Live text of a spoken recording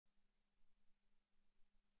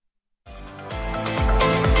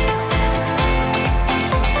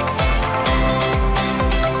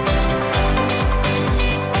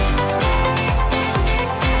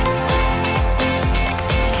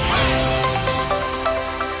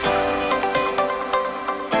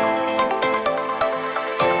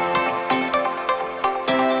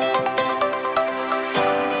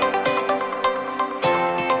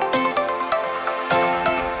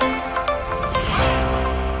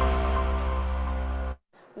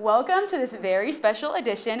Welcome to this very special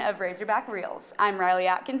edition of Razorback Reels. I'm Riley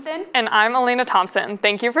Atkinson. And I'm Elena Thompson.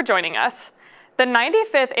 Thank you for joining us. The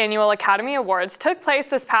 95th Annual Academy Awards took place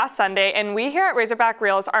this past Sunday, and we here at Razorback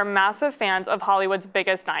Reels are massive fans of Hollywood's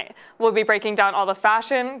biggest night. We'll be breaking down all the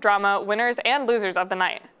fashion, drama, winners, and losers of the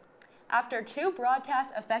night. After two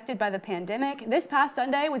broadcasts affected by the pandemic, this past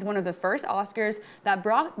Sunday was one of the first Oscars that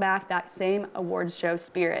brought back that same awards show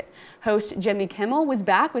spirit. Host Jimmy Kimmel was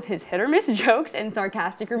back with his hit-or-miss jokes and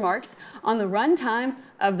sarcastic remarks on the runtime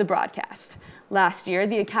of the broadcast. Last year,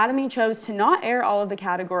 the Academy chose to not air all of the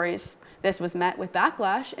categories. This was met with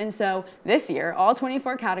backlash, and so this year, all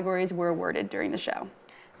 24 categories were awarded during the show.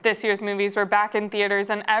 This year's movies were back in theaters,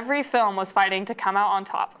 and every film was fighting to come out on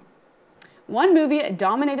top. One movie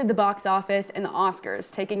dominated the box office in the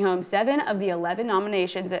Oscars, taking home 7 of the 11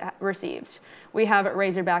 nominations it received. We have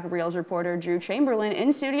Razorback Reels reporter Drew Chamberlain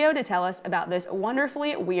in studio to tell us about this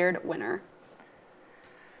wonderfully weird winner.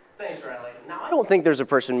 Thanks, Riley. Now, I don't think there's a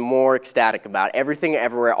person more ecstatic about Everything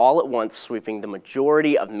Everywhere All at Once sweeping the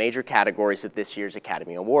majority of major categories at this year's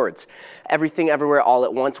Academy Awards. Everything Everywhere All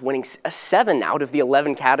at Once winning 7 out of the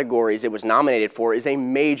 11 categories it was nominated for is a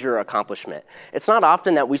major accomplishment. It's not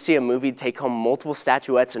often that we see a movie take home multiple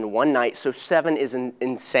statuettes in one night, so 7 is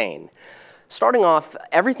insane. Starting off,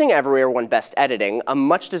 Everything Everywhere won Best Editing, a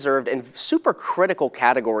much-deserved and super critical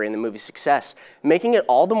category in the movie's success. Making it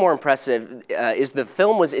all the more impressive is the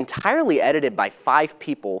film was entirely edited by 5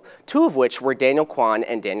 people, 2 of which were Daniel Kwan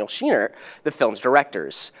and Daniel Scheinert, the film's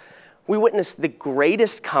directors. We witnessed the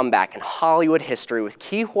greatest comeback in Hollywood history with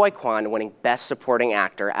Ke Huy Quan winning Best Supporting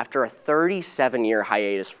Actor after a 37-year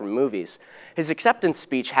hiatus from movies. His acceptance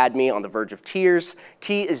speech had me on the verge of tears.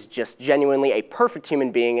 Ke is just genuinely a perfect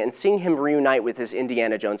human being, and seeing him reunite with his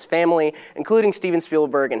Indiana Jones family, including Steven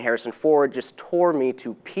Spielberg and Harrison Ford, just tore me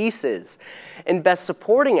to pieces. In Best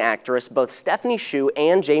Supporting Actress, both Stephanie Hsu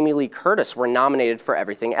and Jamie Lee Curtis were nominated for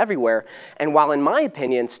Everything Everywhere, and while in my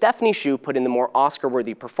opinion, Stephanie Hsu put in the more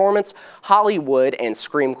Oscar-worthy performance, Hollywood and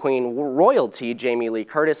Scream Queen royalty Jamie Lee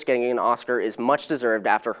Curtis getting an Oscar is much deserved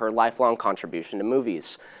after her lifelong contribution to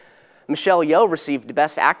movies. Michelle Yeoh received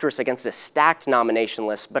Best Actress against a stacked nomination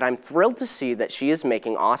list, but I'm thrilled to see that she is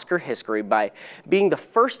making Oscar history by being the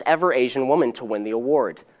first ever Asian woman to win the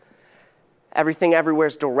award. Everything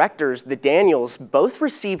Everywhere's directors, the Daniels, both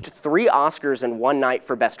received 3 Oscars in one night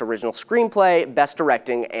for Best Original Screenplay, Best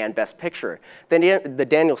Directing, and Best Picture. The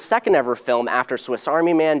Daniels' second ever film after Swiss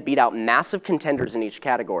Army Man beat out massive contenders in each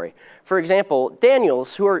category. For example,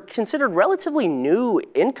 Daniels, who are considered relatively new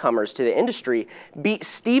incomers to the industry, beat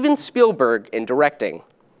Steven Spielberg in directing.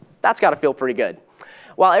 That's gotta feel pretty good.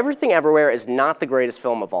 While Everything Everywhere is not the greatest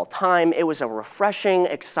film of all time, it was a refreshing,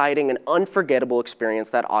 exciting, and unforgettable experience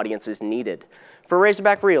that audiences needed. For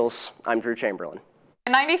Razorback Reels, I'm Drew Chamberlain.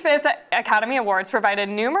 The 95th Academy Awards provided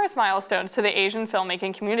numerous milestones to the Asian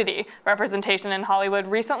filmmaking community. Representation in Hollywood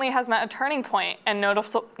recently has met a turning point, and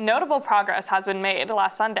notable progress has been made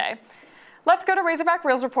last Sunday. Let's go to Razorback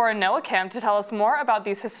Reels reporter Noah Kim to tell us more about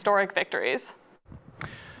these historic victories.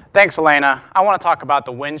 Thanks, Elena. I want to talk about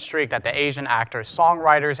the win streak that the Asian actors,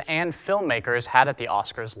 songwriters, and filmmakers had at the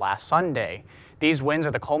Oscars last Sunday. These wins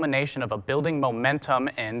are the culmination of a building momentum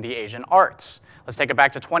in the Asian arts. Let's take it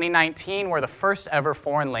back to 2019, where the first ever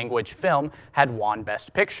foreign language film had won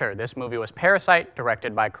Best Picture. This movie was Parasite,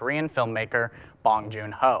 directed by Korean filmmaker Bong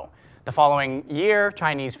Joon-ho. The following year,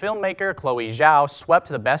 Chinese filmmaker Chloe Zhao swept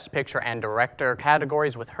the Best Picture and Director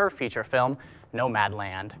categories with her feature film,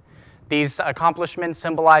 Nomadland. These accomplishments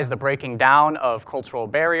symbolize the breaking down of cultural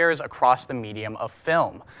barriers across the medium of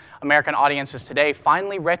film. American audiences today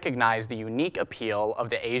finally recognize the unique appeal of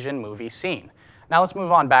the Asian movie scene. Now let's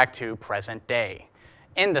move on back to present day.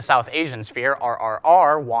 In the South Asian sphere,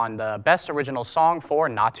 RRR won the Best Original Song for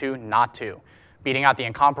Naatu Naatu, beating out the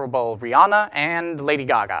incomparable Rihanna and Lady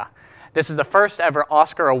Gaga. This is the first ever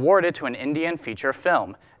Oscar awarded to an Indian feature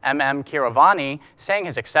film. Keeravani sang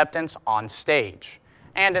his acceptance on stage.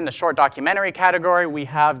 And in the short documentary category, we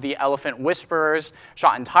have The Elephant Whisperers,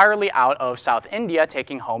 shot entirely out of South India,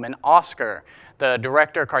 taking home an Oscar. The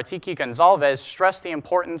director Kartiki Gonsalves stressed the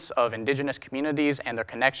importance of indigenous communities and their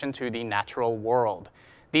connection to the natural world.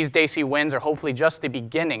 These Desi wins are hopefully just the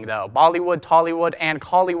beginning, though. Bollywood, Tollywood, and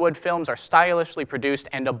Collywood films are stylishly produced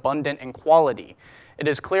and abundant in quality. It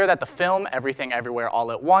is clear that the film Everything Everywhere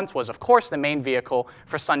All at Once was, of course, the main vehicle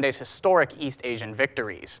for Sunday's historic East Asian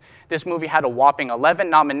victories. This movie had a whopping 11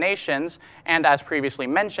 nominations, and as previously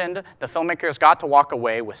mentioned, the filmmakers got to walk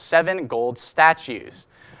away with 7 gold statues.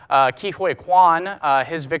 Ke Huy Quan,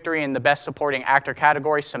 his victory in the Best Supporting Actor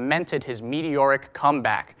category cemented his meteoric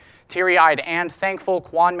comeback. Teary-eyed and thankful,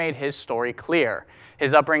 Quan made his story clear.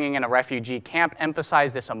 His upbringing in a refugee camp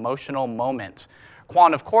emphasized this emotional moment.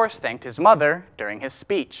 Kwon, of course, thanked his mother during his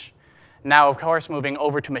speech. Now, of course, moving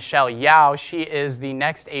over to Michelle Yeoh, she is the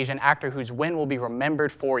next Asian actor whose win will be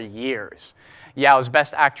remembered for years. Yeoh's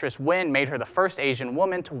Best Actress win made her the first Asian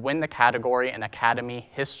woman to win the category in Academy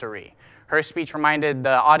history. Her speech reminded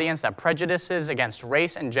the audience that prejudices against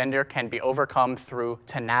race and gender can be overcome through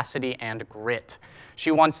tenacity and grit. She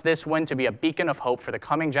wants this win to be a beacon of hope for the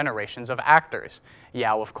coming generations of actors.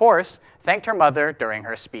 Yeoh, of course, thanked her mother during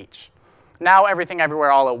her speech. Now, Everything Everywhere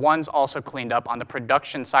All at Once also cleaned up on the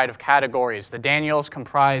production side of categories. The Daniels,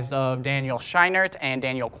 comprised of Daniel Scheinert and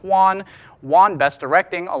Daniel Kwan, won Best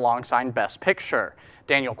Directing alongside Best Picture.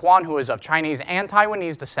 Daniel Kwan, who is of Chinese and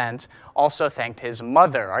Taiwanese descent, also thanked his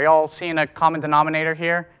mother. Are y'all seeing a common denominator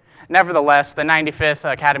here? Nevertheless, the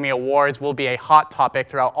 95th Academy Awards will be a hot topic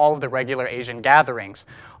throughout all of the regular Asian gatherings.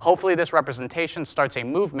 Hopefully this representation starts a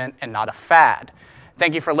movement and not a fad.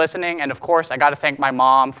 Thank you for listening, and of course, I gotta thank my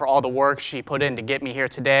mom for all the work she put in to get me here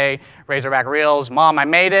today. Razorback Reels, Mom, I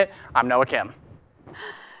made it. I'm Noah Kim.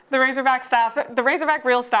 The Razorback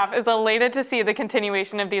Reels staff is elated to see the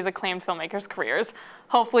continuation of these acclaimed filmmakers' careers.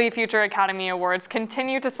 Hopefully, future Academy Awards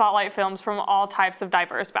continue to spotlight films from all types of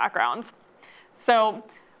diverse backgrounds. So,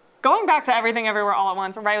 going back to Everything Everywhere All at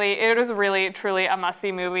Once, Riley, it was really, truly a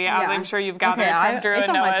must-see movie, as I'm sure you've gathered from Drew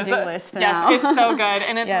and Noah's. It's on my to-do list now. Yes, it's so good,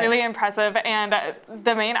 and it's really impressive, and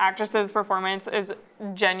the main actress's performance is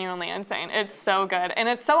genuinely insane. It's so good, and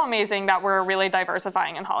it's so amazing that we're really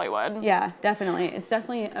diversifying in Hollywood. Yeah, definitely. It's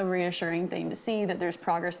definitely a reassuring thing to see that there's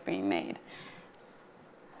progress being made.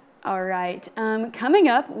 All right, coming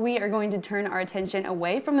up, we are going to turn our attention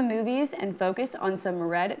away from the movies and focus on some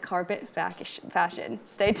red carpet fashion.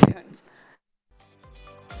 Stay tuned.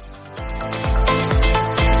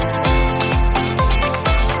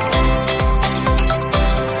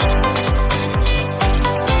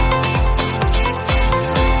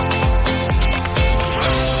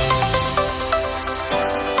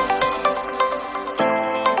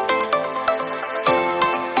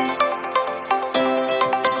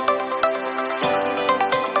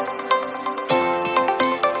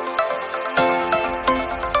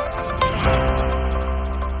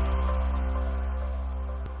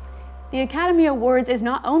 The Academy Awards is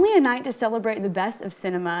not only a night to celebrate the best of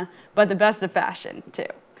cinema, but the best of fashion, too.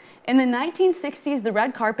 In the 1960s, the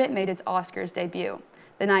red carpet made its Oscars debut.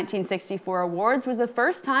 The 1964 awards was the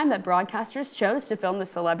first time that broadcasters chose to film the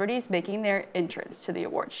celebrities making their entrance to the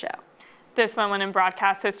awards show. This moment in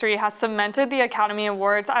broadcast history has cemented the Academy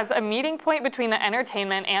Awards as a meeting point between the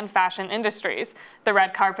entertainment and fashion industries. The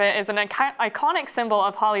red carpet is an iconic symbol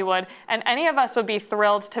of Hollywood, and any of us would be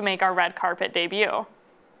thrilled to make our red carpet debut.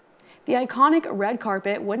 The iconic red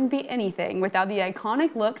carpet wouldn't be anything without the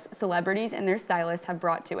iconic looks celebrities and their stylists have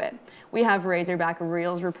brought to it. We have Razorback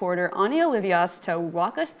Reels reporter Olivas to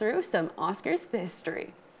walk us through some Oscars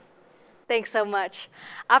history. Thanks so much.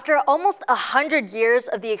 After almost 100 years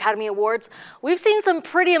of the Academy Awards, we've seen some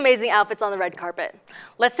pretty amazing outfits on the red carpet.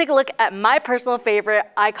 Let's take a look at my personal favorite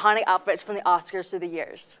iconic outfits from the Oscars through the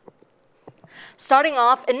years. Starting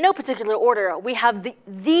off, in no particular order, we have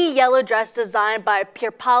the yellow dress designed by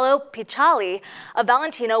Pierpaolo Piccioli, a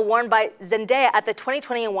Valentino worn by Zendaya at the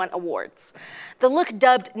 2021 awards. The look,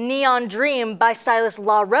 dubbed Neon Dream by stylist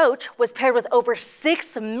La Roche, was paired with over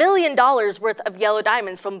 $6 million worth of yellow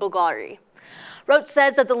diamonds from Bulgari. Roche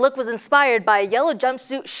says that the look was inspired by a yellow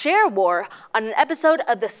jumpsuit Cher wore on an episode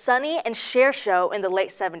of the Sonny and Cher show in the late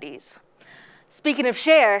 70s. Speaking of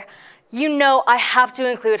Cher, you know I have to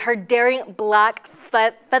include her daring black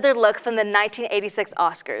feathered look from the 1986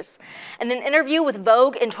 Oscars. In an interview with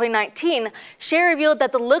Vogue in 2019, Cher revealed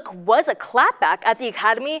that the look was a clapback at the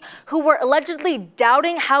Academy, who were allegedly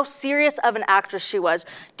doubting how serious of an actress she was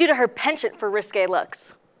due to her penchant for risque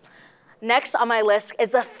looks. Next on my list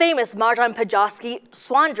is the famous Marjan Pajoski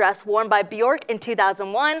swan dress worn by Björk in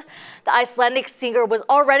 2001. The Icelandic singer was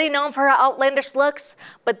already known for her outlandish looks,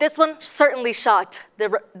 but this one certainly shocked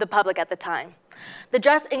the public at the time. The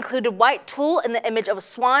dress included white tulle in the image of a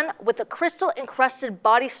swan with a crystal-encrusted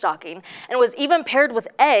body stocking, and was even paired with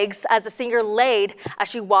eggs as the singer laid as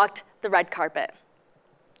she walked the red carpet.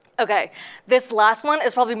 Okay, this last one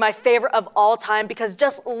is probably my favorite of all time because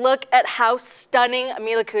just look at how stunning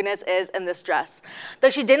Mila Kunis is in this dress.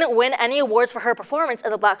 Though she didn't win any awards for her performance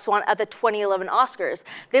in The Black Swan at the 2011 Oscars,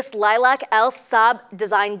 this lilac El Saab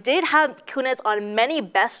design did have Kunis on many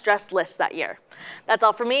best dressed lists that year. That's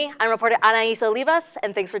all for me. I'm reporter Olivas,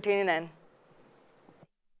 and thanks for tuning in.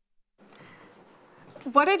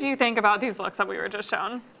 What did you think about these looks that we were just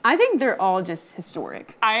shown? I think they're all just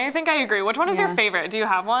historic. I think I agree. Which one is your favorite? Do you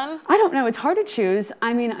have one? I don't know. It's hard to choose.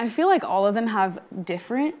 I mean, I feel like all of them have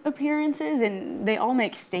different appearances and they all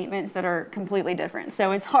make statements that are completely different.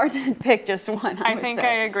 So it's hard to pick just one. I think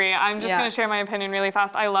I agree. I'm just going to share my opinion really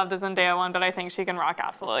fast. I love the Zendaya one, but I think she can rock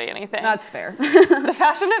absolutely anything. That's fair. The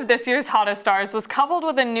fashion of this year's hottest stars was coupled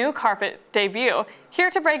with a new carpet debut. Here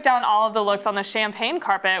to break down all of the looks on the champagne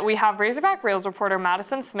carpet, we have Razorback Reels reporter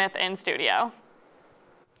Madison Smith in studio.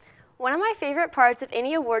 One of my favorite parts of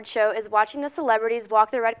any award show is watching the celebrities walk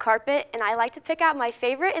the red carpet, and I like to pick out my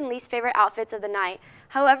favorite and least favorite outfits of the night.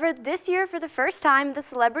 However, this year, for the first time, the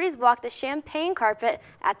celebrities walked the champagne carpet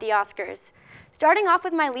at the Oscars. Starting off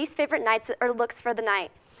with my least favorite looks for the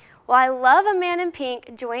night. While I love a man in pink,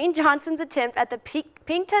 Dwayne Johnson's attempt at the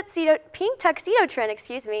pink tuxedo trend,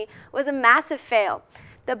 was a massive fail.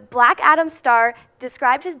 The Black Adam star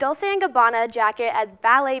described his Dolce & Gabbana jacket as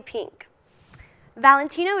ballet pink.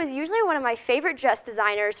 Valentino is usually one of my favorite dress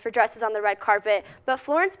designers for dresses on the red carpet, but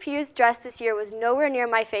Florence Pugh's dress this year was nowhere near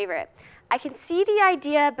my favorite. I can see the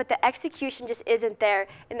idea, but the execution just isn't there,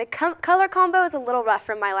 and the color combo is a little rough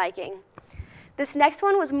for my liking. This next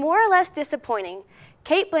one was more or less disappointing.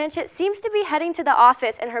 Cate Blanchett seems to be heading to the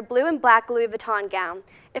office in her blue and black Louis Vuitton gown.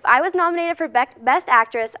 If I was nominated for Best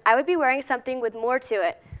Actress, I would be wearing something with more to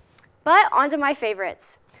it. But on to my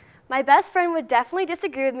favorites. My best friend would definitely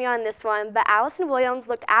disagree with me on this one, but Allison Williams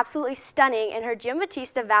looked absolutely stunning in her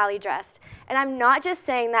Giambattista Valli dress. And I'm not just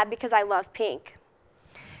saying that because I love pink.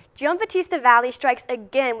 Giambattista Valli strikes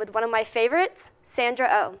again with one of my favorites, Sandra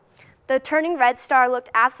Oh. The turning red star looked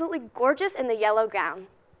absolutely gorgeous in the yellow gown.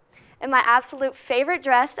 And my absolute favorite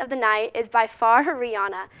dress of the night is by far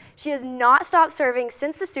Rihanna. She has not stopped serving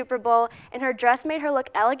since the Super Bowl, and her dress made her look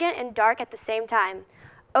elegant and dark at the same time.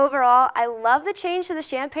 Overall, I love the change to the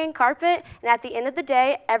champagne carpet, and at the end of the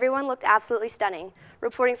day, everyone looked absolutely stunning.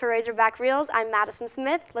 Reporting for Razorback Reels, I'm Madison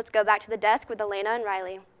Smith. Let's go back to the desk with Elena and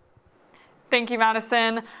Riley. Thank you,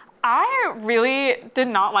 Madison. I really did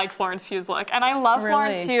not like Florence Pugh's look, and I love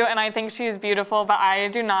Florence Pugh, and I think she's beautiful, but I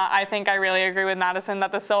do not. I think I really agree with Madison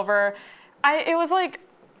that the silver, it was like,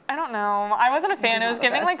 I don't know. I wasn't a fan. It was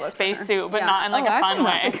giving like spacesuit, but not in like a fun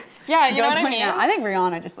way. Yeah, you know what I mean? I think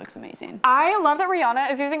Rihanna just looks amazing. I love that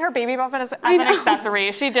Rihanna is using her baby bump as an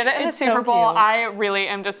accessory. She did it in the Super Bowl. I really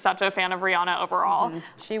am just such a fan of Rihanna overall.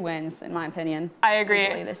 She wins, in my opinion. I agree.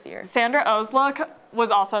 Easily this year. Sandra Oh's look was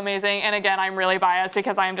also amazing. And again, I'm really biased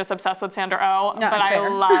because I'm just obsessed with Sandra Oh, but I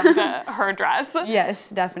loved her dress. Yes,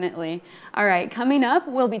 definitely. All right, coming up,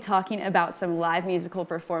 we'll be talking about some live musical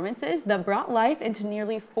performances that brought life into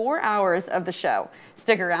nearly 4 hours of the show.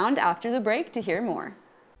 Stick around after the break to hear more.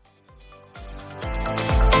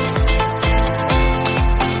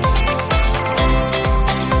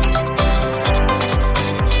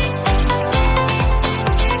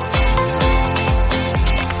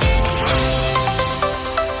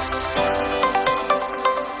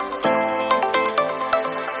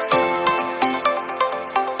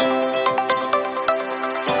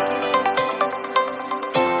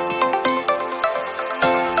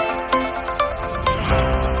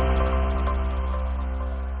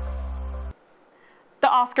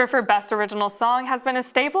 Oscar for Best Original Song has been a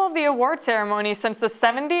staple of the award ceremony since the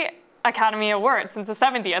 70th Academy Awards, in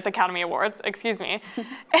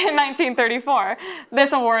 1934.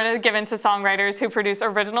 This award is given to songwriters who produce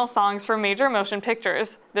original songs for major motion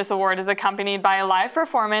pictures. This award is accompanied by a live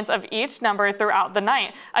performance of each number throughout the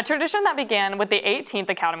night, a tradition that began with the 18th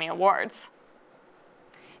Academy Awards.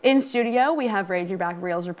 In studio, we have Razorback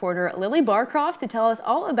Reels reporter Lily Barcroft to tell us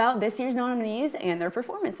all about this year's nominees and their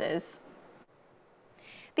performances.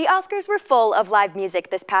 The Oscars were full of live music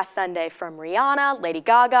this past Sunday. From Rihanna, Lady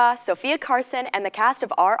Gaga, Sophia Carson, and the cast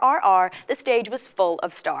of RRR, the stage was full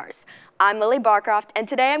of stars. I'm Lily Barcroft, and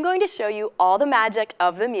today I'm going to show you all the magic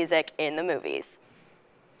of the music in the movies.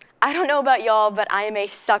 I don't know about y'all, but I am a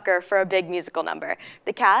sucker for a big musical number.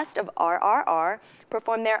 The cast of RRR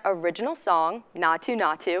performed their original song, Not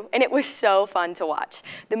To, and it was so fun to watch.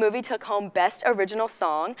 The movie took home Best Original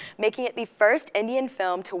Song, making it the first Indian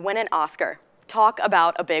film to win an Oscar. Talk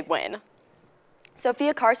about a big win.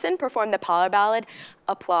 Sophia Carson performed the power ballad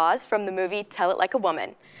Applause from the movie Tell It Like a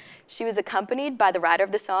Woman. She was accompanied by the writer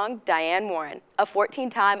of the song, Diane Warren, a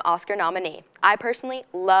 14-time Oscar nominee. I personally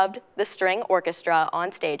loved the string orchestra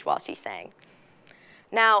on stage while she sang.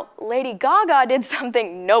 Now, Lady Gaga did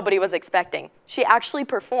something nobody was expecting. She actually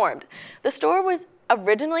performed. The score was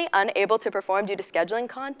originally unable to perform due to scheduling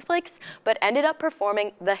conflicts, but ended up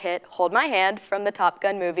performing the hit Hold My Hand from the Top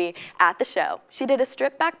Gun movie at the show. She did a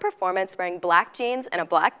stripped-back performance wearing black jeans and a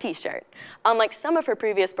black t-shirt, unlike some of her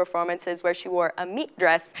previous performances where she wore a meat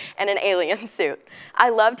dress and an alien suit. I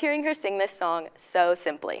loved hearing her sing this song so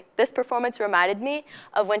simply. This performance reminded me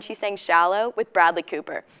of when she sang Shallow with Bradley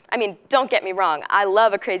Cooper. I mean, don't get me wrong, I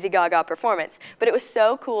love a crazy Gaga performance, but it was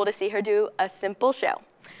so cool to see her do a simple show.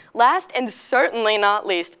 Last and certainly not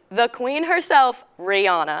least, the queen herself,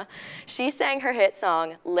 Rihanna. She sang her hit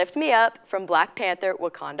song, Lift Me Up, from Black Panther,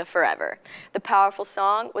 Wakanda Forever. The powerful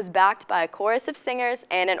song was backed by a chorus of singers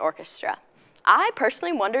and an orchestra. I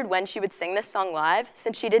personally wondered when she would sing this song live,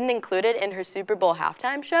 since she didn't include it in her Super Bowl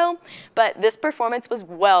halftime show, but this performance was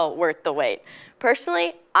well worth the wait.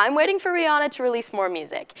 Personally, I'm waiting for Rihanna to release more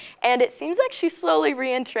music, and it seems like she's slowly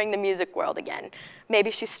re-entering the music world again.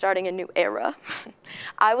 Maybe she's starting a new era.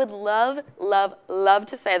 I would love, love, love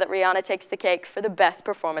to say that Rihanna takes the cake for the best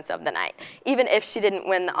performance of the night, even if she didn't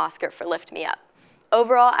win the Oscar for Lift Me Up.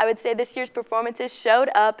 Overall, I would say this year's performances showed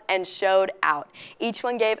up and showed out. Each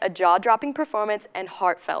one gave a jaw-dropping performance and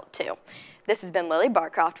heartfelt too. This has been Lily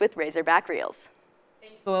Barcroft with Razorback Reels.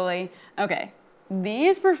 Thanks, Lily. Okay,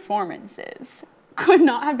 these performances could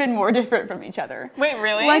not have been more different from each other. Wait,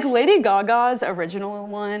 really? Like Lady Gaga's original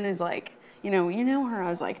one is like, you know her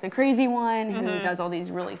as like the crazy one who does all these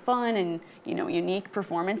really fun and, unique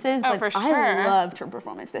performances. Oh, but for sure. I loved her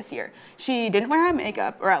performance this year. She didn't wear her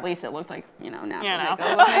makeup, or at least it looked like, natural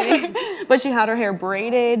makeup maybe. But she had her hair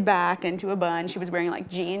braided back into a bun. She was wearing like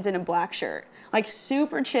jeans and a black shirt. Like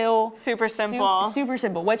super chill. Super simple. Super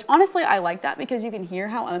simple, which honestly I like that because you can hear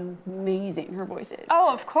how amazing her voice is.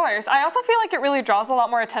 Oh, of course. I also feel like it really draws a lot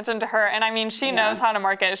more attention to her. And I mean, she knows how to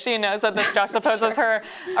market. She knows that this juxtaposes her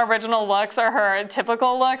original looks or her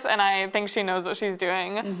typical looks. And I think she knows what she's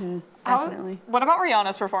doing. Definitely. What about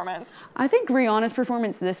Rihanna's performance? I think Rihanna's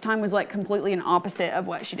performance this time was like completely an opposite of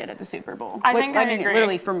what she did at the Super Bowl. I think I agree.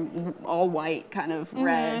 Literally from all white, kind of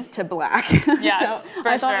red to black. Yes, so for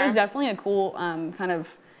I thought sure. it was definitely a cool kind of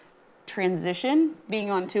transition, being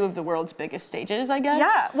on two of the world's biggest stages, I guess.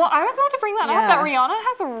 Yeah, well, I was about to bring that up, that Rihanna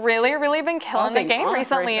has really, really been killing the game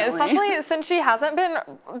recently, especially since she hasn't been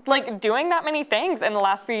like doing that many things in the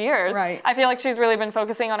last few years. Right. I feel like she's really been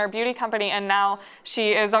focusing on her beauty company, and now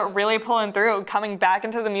she is really pulling through, coming back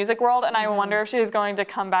into the music world, and I wonder if she's going to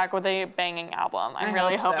come back with a banging album. I'm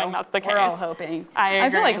really hoping that's the case. We're all hoping. I agree. I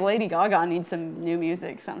feel like Lady Gaga needs some new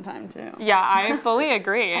music sometime too. Yeah, I fully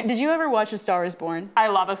agree. Did you ever watch A Star Is Born? I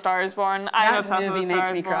love A Star Is Born. I'm obsessed with A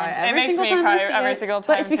Star Is Born. It makes me cry every single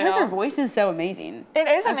time. But it's because too. her voice is so amazing. It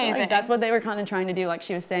is I feel amazing. like that's what they were kind of trying to do. Like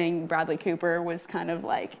she was saying, Bradley Cooper was kind of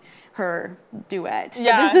like her duet.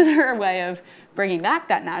 Yeah. But this is her way of bringing back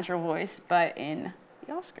that natural voice, but in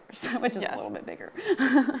the Oscars, which is a little bit bigger.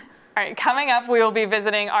 All right, coming up, we will be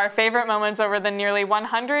visiting our favorite moments over the nearly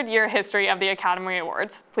 100-year history of the Academy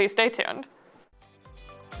Awards. Please stay tuned.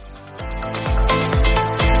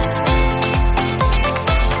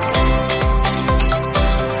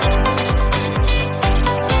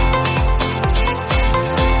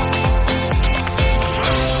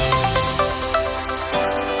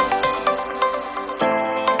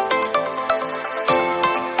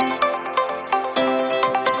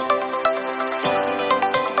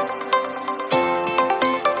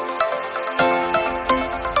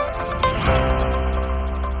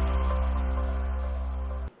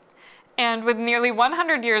 And with nearly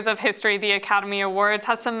 100 years of history, the Academy Awards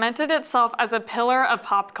has cemented itself as a pillar of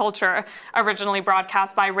pop culture. Originally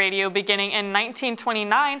broadcast by radio beginning in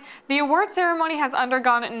 1929, the award ceremony has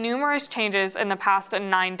undergone numerous changes in the past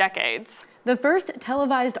 9 decades. The first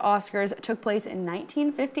televised Oscars took place in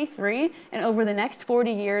 1953, and over the next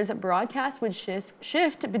 40 years, broadcasts would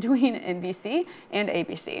shift between NBC and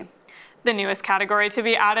ABC. The newest category to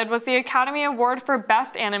be added was the Academy Award for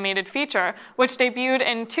Best Animated Feature, which debuted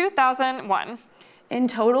in 2001. In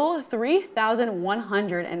total,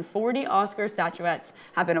 3,140 Oscar statuettes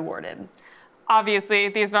have been awarded. Obviously,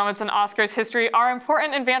 these moments in Oscars history are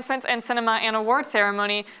important advancements in cinema and award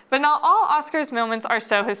ceremony, but not all Oscars moments are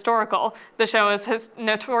so historical. The show is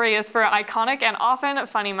notorious for iconic and often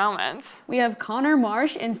funny moments. We have Konner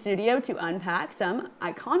Marsh in studio to unpack some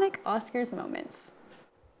iconic Oscars moments.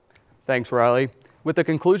 Thanks, Riley. With the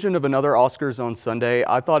conclusion of another Oscars on Sunday,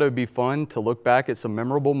 I thought it would be fun to look back at some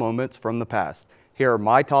memorable moments from the past. Here are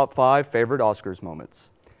my top 5 favorite Oscars moments.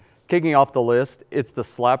 Kicking off the list, it's the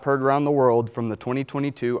slap heard around the world from the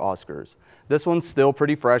 2022 Oscars. This one's still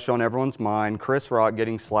pretty fresh on everyone's mind, Chris Rock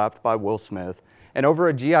getting slapped by Will Smith. And over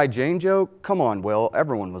a G.I. Jane joke, come on, Will,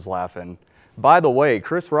 everyone was laughing. By the way,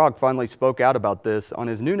 Chris Rock finally spoke out about this on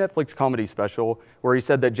his new Netflix comedy special, where he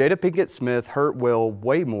said that Jada Pinkett Smith hurt Will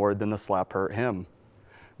way more than the slap hurt him.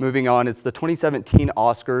 Moving on, it's the 2017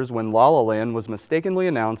 Oscars when La La Land was mistakenly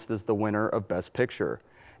announced as the winner of Best Picture.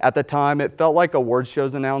 At the time, it felt like awards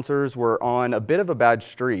shows announcers were on a bit of a bad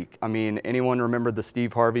streak. I mean, anyone remember the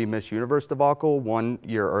Steve Harvey Miss Universe debacle 1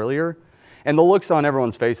 year earlier? And the looks on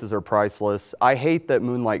everyone's faces are priceless. I hate that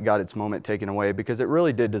Moonlight got its moment taken away because it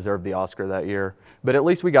really did deserve the Oscar that year, but at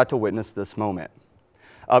least we got to witness this moment.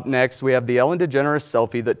 Up next, we have the Ellen DeGeneres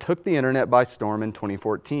selfie that took the internet by storm in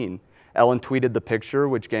 2014. Ellen tweeted the picture,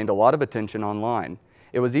 which gained a lot of attention online.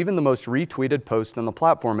 It was even the most retweeted post on the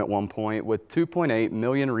platform at one point with 2.8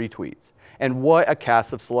 million retweets. And what a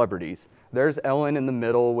cast of celebrities. There's Ellen in the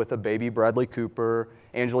middle with a baby Bradley Cooper,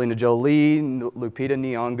 Angelina Jolie, Lupita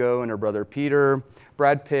Nyong'o and her brother Peter,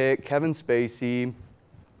 Brad Pitt, Kevin Spacey,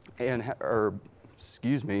 Meryl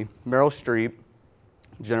Streep,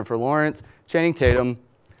 Jennifer Lawrence, Channing Tatum,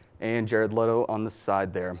 and Jared Leto on the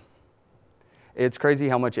side there. It's crazy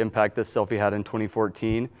how much impact this selfie had in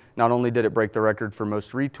 2014. Not only did it break the record for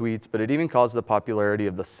most retweets, but it even caused the popularity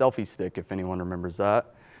of the selfie stick, if anyone remembers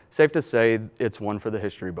that. Safe to say, it's one for the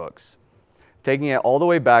history books. Taking it all the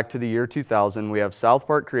way back to the year 2000, we have South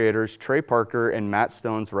Park creators Trey Parker and Matt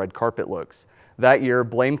Stone's red carpet looks. That year,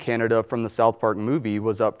 Blame Canada from the South Park movie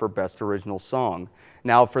was up for Best Original Song.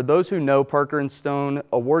 Now, for those who know Parker and Stone,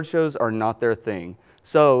 award shows are not their thing.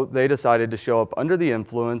 So they decided to show up under the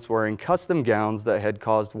influence wearing custom gowns that had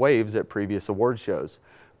caused waves at previous award shows.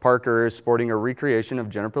 Parker is sporting a recreation of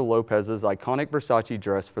Jennifer Lopez's iconic Versace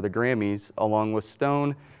dress for the Grammys, along with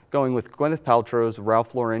Stone going with Gwyneth Paltrow's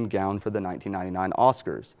Ralph Lauren gown for the 1999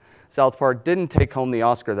 Oscars. South Park didn't take home the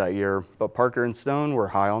Oscar that year, but Parker and Stone were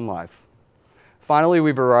high on life. Finally,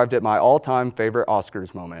 we've arrived at my all-time favorite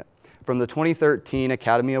Oscars moment. From the 2013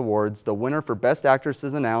 Academy Awards, the winner for Best Actress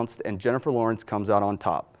is announced and Jennifer Lawrence comes out on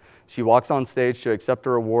top. She walks on stage to accept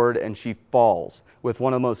her award and she falls, with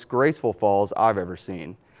one of the most graceful falls I've ever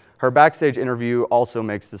seen. Her backstage interview also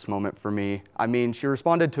makes this moment for me. I mean, she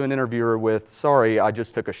responded to an interviewer with, "Sorry, I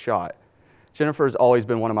just took a shot." Jennifer's always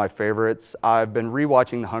been one of my favorites. I've been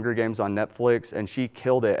rewatching The Hunger Games on Netflix and she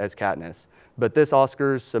killed it as Katniss. But this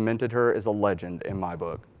Oscars cemented her as a legend in my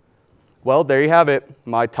book. Well, there you have it,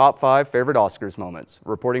 my top 5 favorite Oscars moments.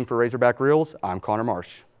 Reporting for Razorback Reels, I'm Konner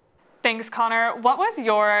Marsh. Thanks, Konner. What was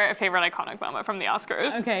your favorite iconic moment from the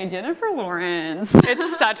Oscars? Okay, Jennifer Lawrence.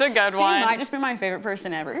 It's such a good one. She might just be my favorite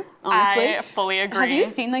person ever, honestly. I fully agree. Have you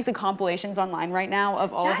seen like the compilations online right now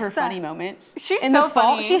of all of her funny moments? She's in so the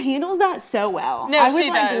fall, funny. She handles that so well. No, I would she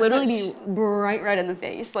like does. literally be bright red in the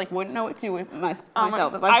face, like wouldn't know what to do with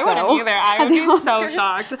myself if I fell. wouldn't either. I would be so Oscars.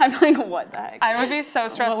 shocked. I'd be like, what the heck? I would be so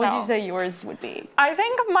stressed out. What would you say yours would be? I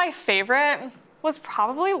think my favorite was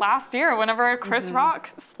probably last year whenever Chris Rock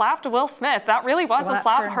slapped Will Smith. That really was a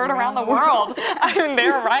slap heard around the world. I mean,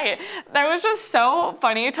 they're right. That was just so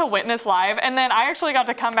funny to witness live. And then I actually got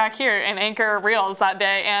to come back here and anchor Reels that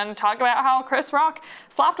day and talk about how Chris Rock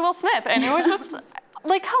slapped Will Smith. And it was just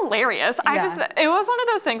like hilarious. Yeah. It was one of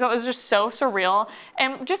those things that was just so surreal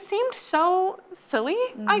and just seemed so silly,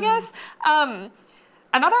 I guess.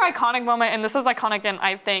 Another iconic moment, and this is iconic in,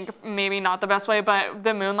 I think, maybe not the best way, but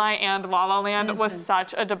the Moonlight and La La Land was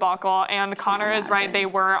such a debacle. And Konner is right, they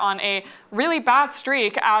were on a really bad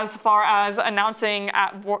streak as far as announcing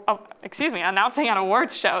at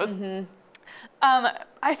awards shows.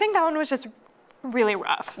 I think that one was just really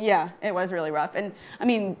rough. Yeah, it was really rough. And I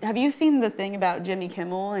mean, have you seen the thing about Jimmy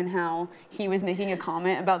Kimmel and how he was making a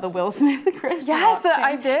comment about the Will Smith Chris Rock thing?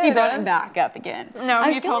 I did. He brought him back up again. No,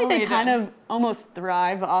 I he feel totally like they kind did. of almost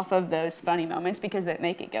thrive off of those funny moments because they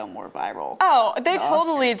make it go more viral. Oh, they The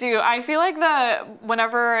totally Oscars. do. I feel like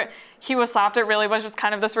whenever he was slapped, it really was just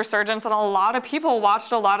kind of this resurgence, and a lot of people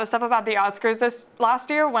watched a lot of stuff about the Oscars this last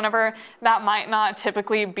year whenever that might not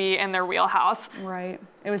typically be in their wheelhouse. Right.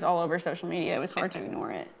 It was all over social media. It was hard to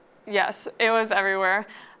ignore it. Yes, it was everywhere.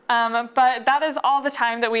 But that is all the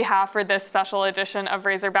time that we have for this special edition of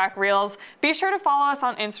Razorback Reels. Be sure to follow us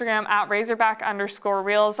on Instagram at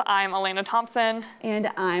Razorback_Reels. I'm Elena Thompson.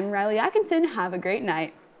 And I'm Riley Atkinson. Have a great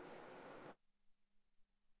night.